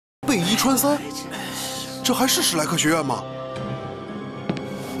背一穿三，这还是史莱克学院吗？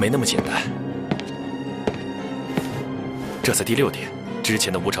没那么简单。这才第6天，之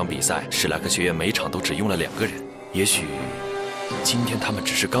前的5场比赛，史莱克学院每场都只用了2个人。也许今天他们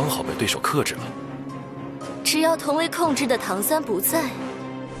只是刚好被对手克制了。只要同为控制的唐三不在，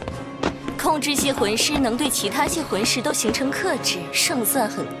控制系魂师能对其他系魂师都形成克制，胜算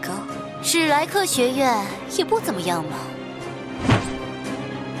很高。史莱克学院也不怎么样嘛。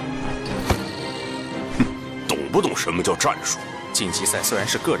懂不懂什么叫战术？晋级赛虽然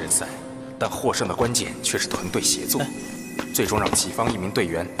是个人赛，但获胜的关键却是团队协作，最终让己方一名队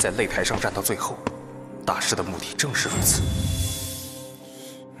员在擂台上站到最后。大师的目的正是如此。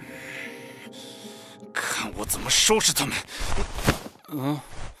看我怎么收拾他们！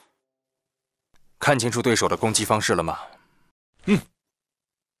看清楚对手的攻击方式了吗？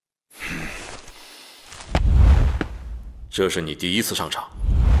这是你第1次上场。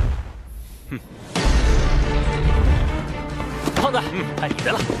胖子，看你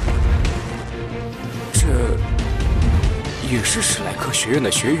的了。这也是史莱克学院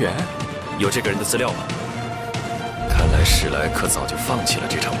的学员？有这个人的资料吗？看来史莱克早就放弃了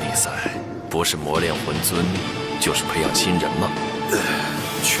这场比赛，不是磨练魂尊，就是培养新人嘛。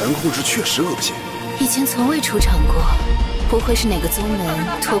全控制确实恶心。以前从未出场过，不会是哪个宗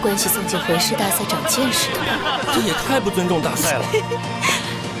门托关系送进魂师大赛长见识的吧？这也太不尊重大赛了。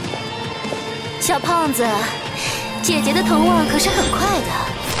小胖子，姐姐的藤网可是很快的，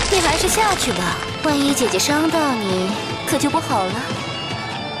你还是下去吧，万一姐姐伤到你，可就不好了。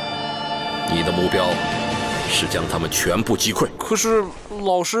你的目标是将他们全部击溃。可是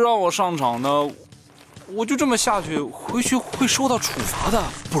老师让我上场呢，我就这么下去，回去会受到处罚的。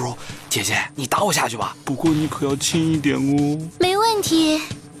不如姐姐你打我下去吧，不过你可要轻一点哦。没问题，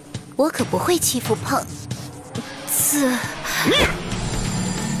我可不会欺负胖子。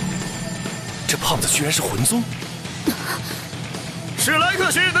这胖子居然是魂宗！史莱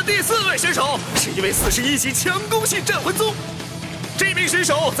克学院的第4位选手是一位41级强攻系战魂宗。这名选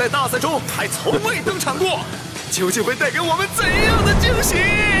手在大赛中还从未登场过，究竟会带给我们怎样的惊喜？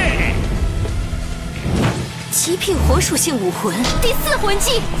极品火属性武魂第4魂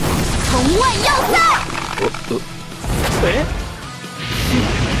技，藤蔓要塞。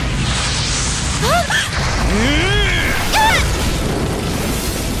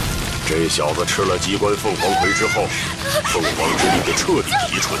这小子吃了机关凤凰葵之后，凤凰之力被彻底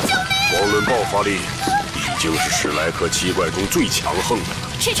提纯，光论爆发力，已经是史莱克7怪中最强横的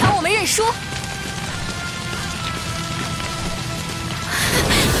了。这场我们认输。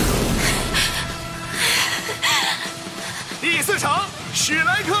第4场，史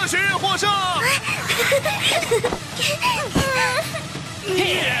莱克学院获胜。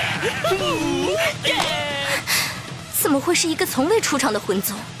怎么会是一个从未出场的魂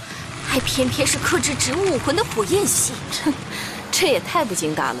宗，还偏偏是克制植物武魂的火焰系？这也太不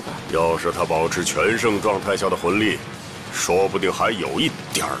经大了吧！要是他保持全盛状态下的魂力，说不定还有一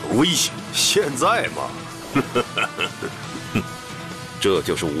点威胁。现在嘛，这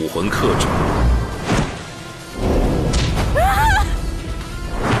就是武魂克制。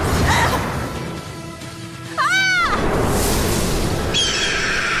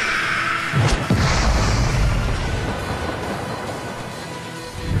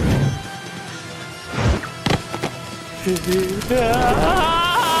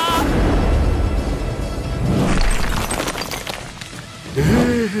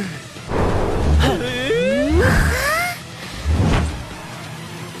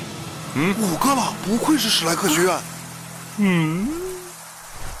5个了，不愧是史莱克学院。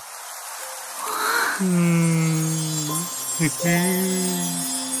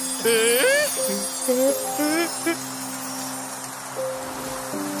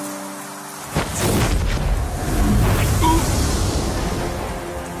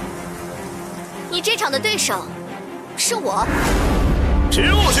你这场的对手是我。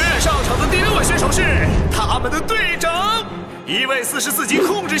植物学院上场的第6位选手是他们的队长，一位44级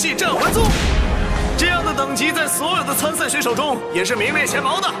控制系战魂宗。这样的等级在所有的参赛选手中也是名列前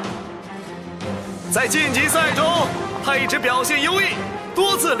茅的。在晋级赛中，他一直表现优异，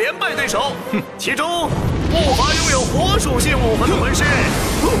多次连败对手，其中不乏拥有火属性武魂的魂师。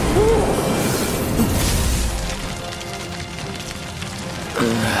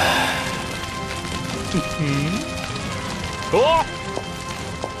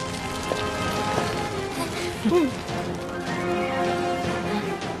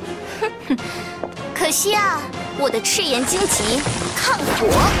可惜啊，我的赤炎荆棘抗火。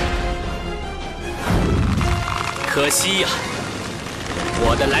可惜呀，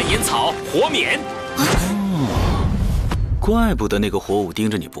我的蓝岩草火免。怪不得那个火舞盯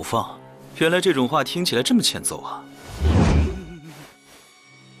着你不放，原来这种话听起来这么欠揍啊！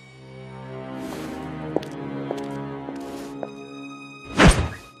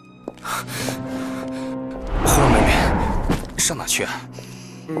火妹妹，上哪去啊？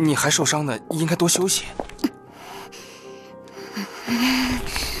你还受伤呢，应该多休息。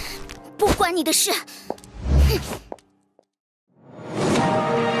不关你的事。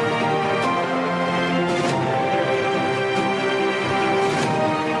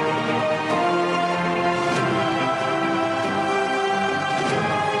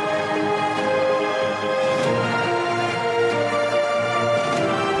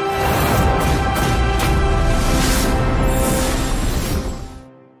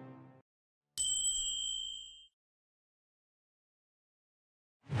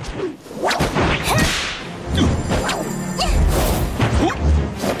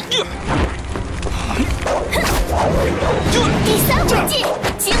第三魂技，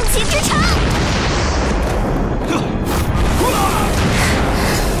惊奇之城。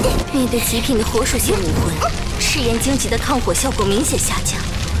面对极品的火属性武魂，赤炎荆棘的抗火效果明显下降，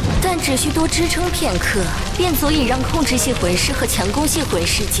但只需多支撑片刻，便足以让控制系魂师和强攻系魂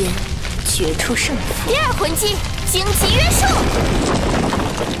师间决出胜负。第二魂技，荆棘约束。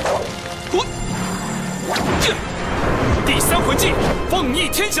第三魂技，凤翼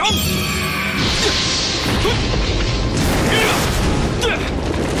天翔。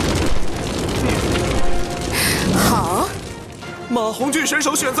好，马红俊选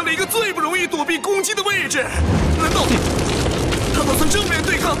手选择了一个最不容易躲避攻击的位置，难道他打算正面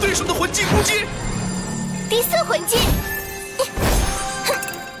对抗对手的魂技攻击？第四魂技，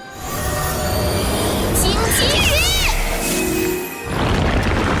荆棘雨。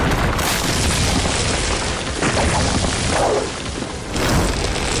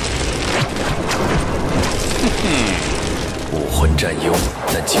武魂占优，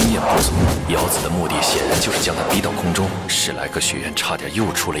但经验不足。瑶子的目的显然就是将他逼到空中。史莱克学院差点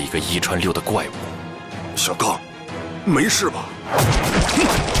又出了一个1穿6的怪物。小刚，没事吧？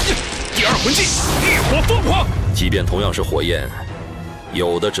第二魂技，烈火凤凰。即便同样是火焰，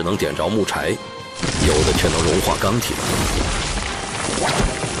有的只能点着木柴，有的却能融化钢铁。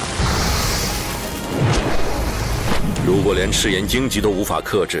如果连赤炎荆棘都无法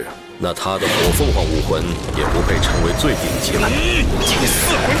克制，那他的火凤凰武魂也不配称为最顶级了。第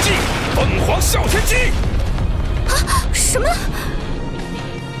四魂技，凤凰哮天击。啊！什么？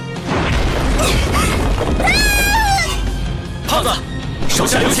胖子，手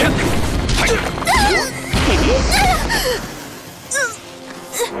下留情。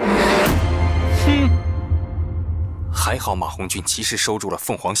还好马红俊及时收住了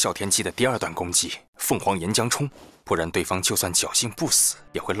凤凰哮天击的第二段攻击凤凰岩浆冲，不然对方就算侥幸不死，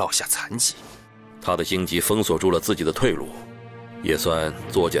也会落下残疾。他的荆棘封锁住了自己的退路，也算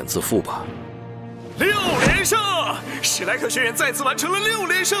作茧自缚吧。6连胜，史莱克学院再次完成了6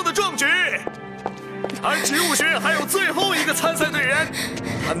连胜的壮举。而植物学院还有最后一个参赛队员，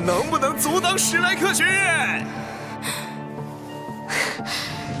他能不能阻挡史莱克学院？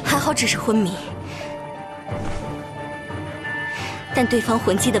还好只是昏迷，但对方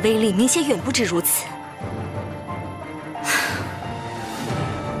魂技的威力明显远不止如此。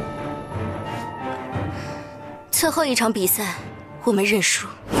最后一场比赛，我们认输。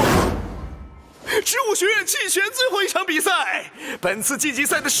植物学院弃权最后一场比赛，本次晋级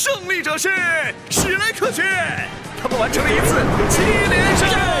赛的胜利者是史莱克学院，他们完成了一次7连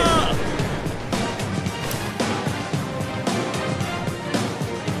胜。